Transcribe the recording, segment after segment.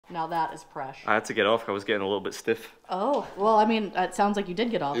Now that is fresh. I had to get off. I was getting a little bit stiff. Oh, well, I mean, it sounds like you did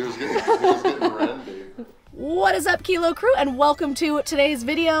get off. He was getting Randy. What is up, Kilo Crew, and welcome to today's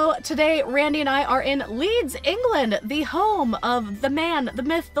video. Today, Randy and I are in Leeds, England, the home of the man, the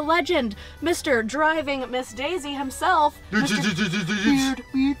myth, the legend, Mr. Driving Miss Daisy himself, Mr.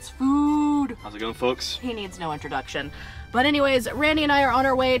 BeardMeatsFood. How's it going, folks? He needs no introduction. But anyways, Randy and I are on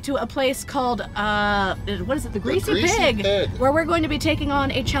our way to a place called, what is it? The Greasy Pig, where we're going to be taking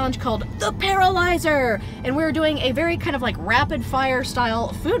on a challenge called the Paralyzer. And we're doing a very kind of like rapid fire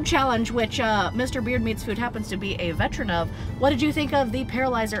style food challenge, which Mr. BeardMeatsFood happens to be a veteran of. What did you think of the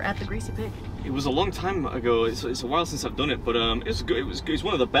Paralyzer at the Greasy Pig? It was a long time ago. It's a while since I've done it, but it's good. It's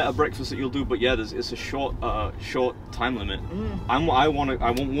one of the better breakfasts that you'll do. But yeah, it's a short time limit. I want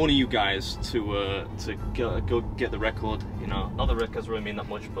one of you guys to go get the record. You know, not the records really mean that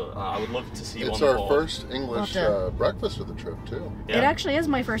much, but I would love to see you on the board. It's our first English breakfast of the trip too. Yeah. It actually is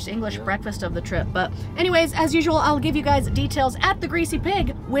my first English breakfast of the trip. But anyways, as usual, I'll give you guys details at the Greasy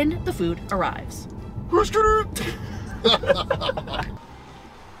Pig when the food arrives.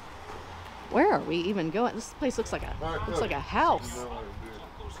 Where are we even going? This place looks like a house.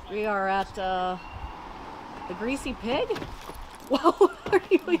 We are at the Greasy Pig. Whoa, are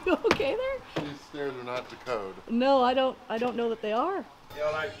you okay there? These stairs are not the code. No, I don't know that they are.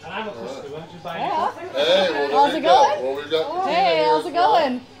 Hey, how's it going? Hey, how's it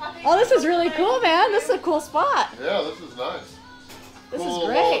going? Oh, this is really cool, man. This is a cool spot. Yeah, this is nice. This is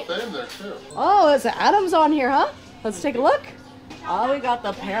great. Hall of Fame there too. Oh, it's Adam's on here, huh? Let's take a look. Oh, we got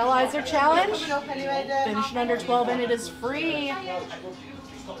the Paralyzer Challenge. Finishing under 12 and it is free.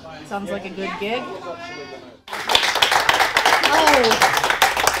 Sounds like a good gig.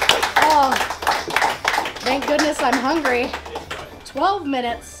 Oh, thank goodness I'm hungry. 12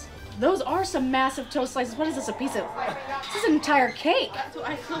 minutes. Those are some massive toast slices. What is this, a piece of? This is an entire cake. That's what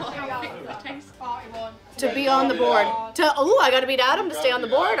I thought. How big the taste party one. To be on the board. Oh, I gotta beat Adam to stay on the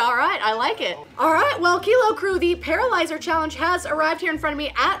board. All right, I like it. All right, well, Kilo Crew, the Paralyzer Challenge has arrived here in front of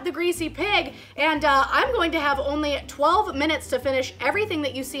me at the Greasy Pig, and I'm going to have only 12 minutes to finish everything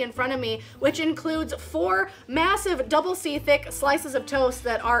that you see in front of me, which includes 4 massive double C thick slices of toast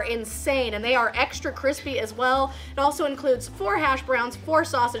that are insane, and they are extra crispy as well. It also includes 4 hash browns, 4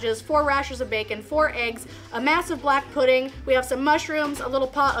 sausages, 4 rashers of bacon, 4 eggs, a massive black pudding. We have some mushrooms, a little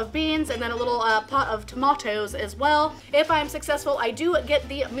pot of beans, and then a little pot of tomatoes as well. If I'm successful, I do get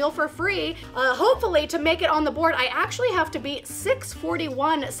the meal for free. Hopefully, to make it on the board, I actually have to beat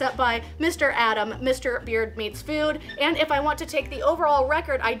 6:41 set by Mr. Adam, Mr. BeardMeatsFood. And if I want to take the overall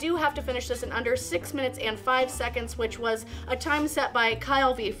record, I do have to finish this in under 6 minutes and 5 seconds, which was a time set by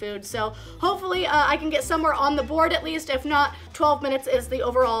Kyle V Food. So hopefully I can get somewhere on the board at least. If not, 12 minutes is the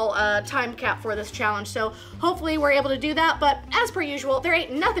overall time cap for this challenge. So hopefully we're able to do that. But as per usual, there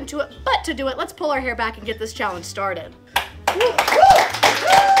ain't nothing to it but to do it. Let's pull our hair back and get this challenge started.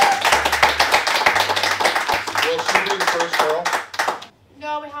 Will she be the first girl?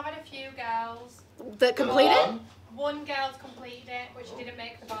 No, we have had a few girls. That completed? One girl's completed it, but she didn't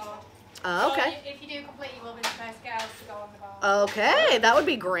make the board. Oh, okay. So if you do complete, you will be the first girls to go on the board. Okay, that would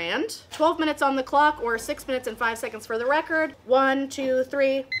be grand. 12 minutes on the clock, or 6 minutes and 5 seconds for the record. 1, 2,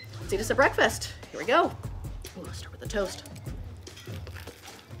 3. Let's eat us a breakfast. Here we go. Ooh, let's start with the toast.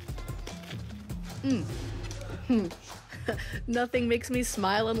 Nothing makes me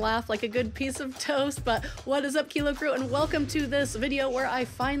smile and laugh like a good piece of toast, but what is up, Kilo Crew, and welcome to this video where I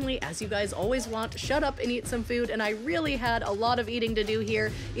finally, as you guys always want, shut up and eat some food, and I really had a lot of eating to do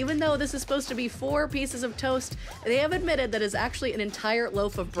here. Even though this is supposed to be 4 pieces of toast, they have admitted that it's actually an entire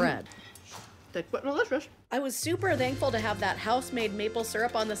loaf of bread. Thick but delicious. I was super thankful to have that house-made maple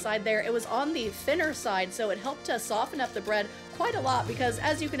syrup on the side there. It was on the thinner side, so it helped to soften up the bread quite a lot because,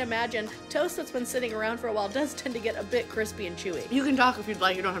 as you can imagine, toast that's been sitting around for a while does tend to get a bit crispy and chewy. You can talk if you'd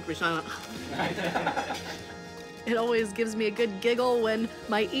like, you don't have to be silent. It always gives me a good giggle when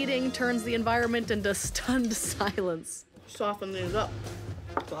my eating turns the environment into stunned silence. Soften these up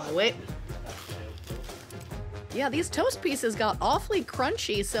while I wait. Yeah, these toast pieces got awfully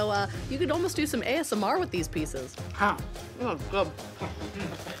crunchy, so you could almost do some ASMR with these pieces. Huh. Oh, good.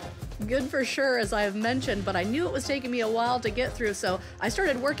 Good for sure, as I have mentioned, but I knew it was taking me a while to get through, so I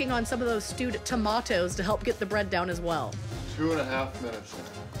started working on some of those stewed tomatoes to help get the bread down as well. 2.5 minutes.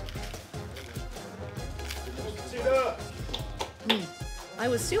 I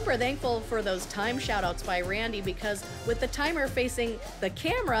was super thankful for those time shoutouts by Randy because with the timer facing the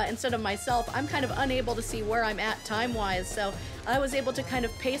camera instead of myself, I'm kind of unable to see where I'm at time-wise, so I was able to kind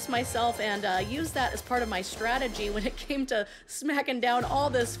of pace myself and use that as part of my strategy when it came to smacking down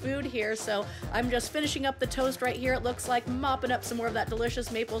all this food here. So I'm just finishing up the toast right here, it looks like, mopping up some more of that delicious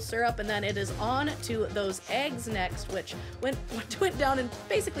maple syrup, and then it is on to those eggs next, which went down in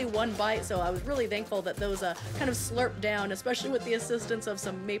basically one bite, so I was really thankful that those kind of slurped down, especially with the assistance of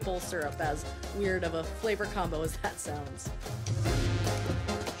some maple syrup, as weird of a flavor combo as that sounds.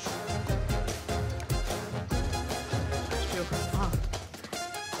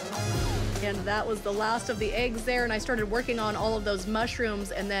 And that was the last of the eggs there, and I started working on all of those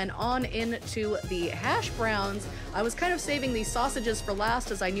mushrooms and then on into the hash browns. I was kind of saving these sausages for last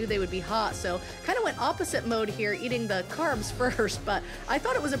as I knew they would be hot, so kind of went opposite mode here, eating the carbs first, but I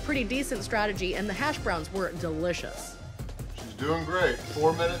thought it was a pretty decent strategy, and the hash browns were delicious. She's doing great.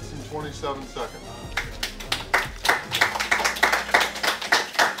 4 minutes and 27 seconds.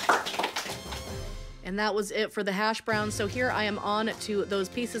 And that was it for the hash browns. So here I am on to those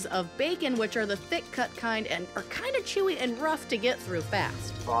pieces of bacon, which are the thick cut kind and are kind of chewy and rough to get through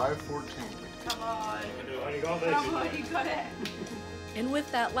fast. 5:14. Come on. Come on, You got it. And with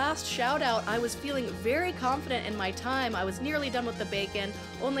that last shout out, I was feeling very confident in my time. I was nearly done with the bacon,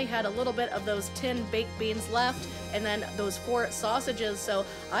 only had a little bit of those 10 baked beans left, and then those 4 sausages. So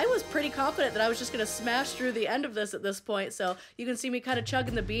I was pretty confident that I was just gonna smash through the end of this at this point. So you can see me kind of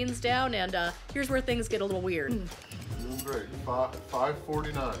chugging the beans down, and here's where things get a little weird. Doing great.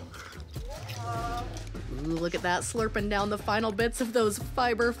 5:49. Ooh, look at that, slurping down the final bits of those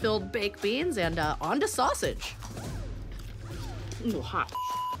fiber-filled baked beans, and on to sausage. Ooh, hot.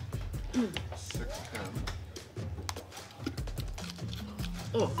 6:10.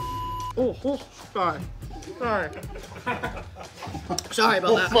 Oh, sorry. Sorry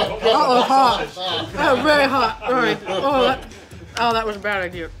about that. Oh, That was hot. That was very hot. Sorry. Oh, that was a bad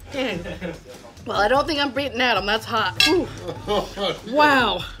idea. Dang. Well, I don't think I'm beating Adam. That's hot. Ooh.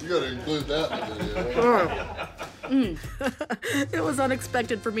 Wow. You gotta include that in the video. It was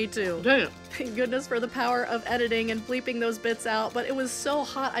unexpected for me too. Damn. Thank goodness for the power of editing and bleeping those bits out, but it was so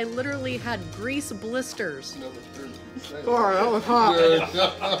hot I literally had grease blisters. No, but there's- Sorry, that was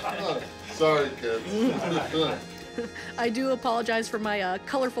hot. Sorry, kids. I do apologize for my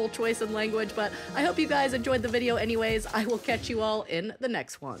colorful choice in language, but I hope you guys enjoyed the video anyways. I will catch you all in the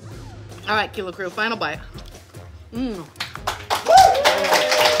next one. All right, Kilo Crew, final bite.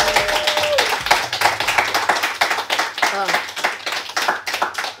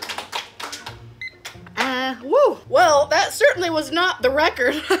 Woo! Well, that certainly was not the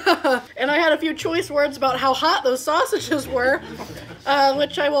record. And I had a few choice words about how hot those sausages were,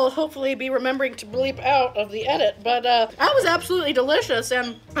 which I will hopefully be remembering to bleep out of the edit. But that was absolutely delicious,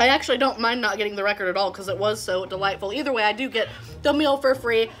 and I actually don't mind not getting the record at all because it was so delightful. Either way, I do get the meal for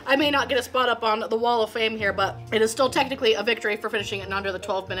free. I may not get a spot up on the wall of fame here, but it is still technically a victory for finishing it in under the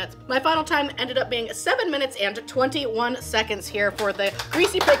 12 minutes. My final time ended up being 7 minutes and 21 seconds here for the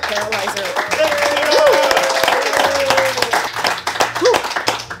Greasy Pig Paralyzer.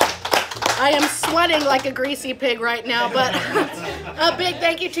 I am sweating like a greasy pig right now, but a big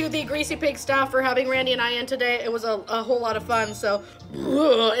thank you to the Greasy Pig staff for having Randy and I in today. It was a whole lot of fun, so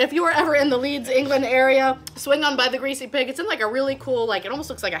if you are ever in the Leeds, England area, swing on by the Greasy Pig. It's in like a really cool, like, it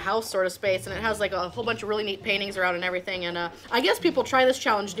almost looks like a house sort of space, and it has like a whole bunch of really neat paintings around and everything, and I guess people try this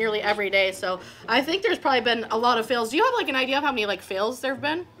challenge nearly every day, so I think there's probably been a lot of fails. Do you have like an idea of how many like fails there have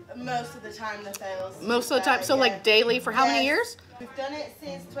been? Most of the time the fails. Most of the time, so like daily for how many years? We've done it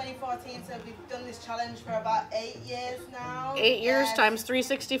since 2014, so we've done this challenge for about 8 years now. 8 years times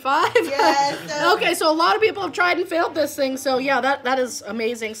 365? Yeah, so okay, so a lot of people have tried and failed this thing, so yeah, that is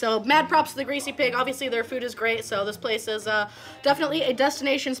amazing. So mad props to the Greasy Pig. Obviously their food is great, so this place is definitely a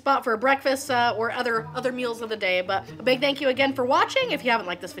destination spot for breakfast or other meals of the day. But a big thank you again for watching. If you haven't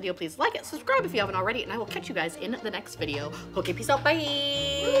liked this video, please like it, subscribe if you haven't already, and I will catch you guys in the next video. Okay, peace out,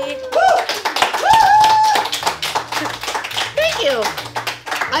 bye! Thank you.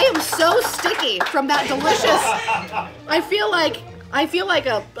 I am so sticky from that delicious. I feel like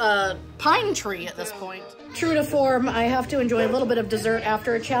a pine tree at this point. True to form, I have to enjoy a little bit of dessert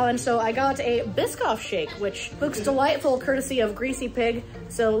after a challenge, so I got a Biscoff shake, which looks delightful courtesy of Greasy Pig.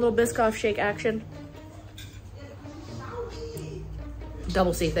 So a little Biscoff shake action.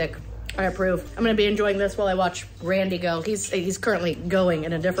 Double C thick. I approve. I'm gonna be enjoying this while I watch Randy go. He's currently going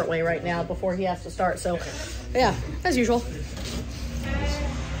in a different way right now before he has to start. So yeah, as usual.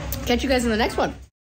 Catch you guys in the next one.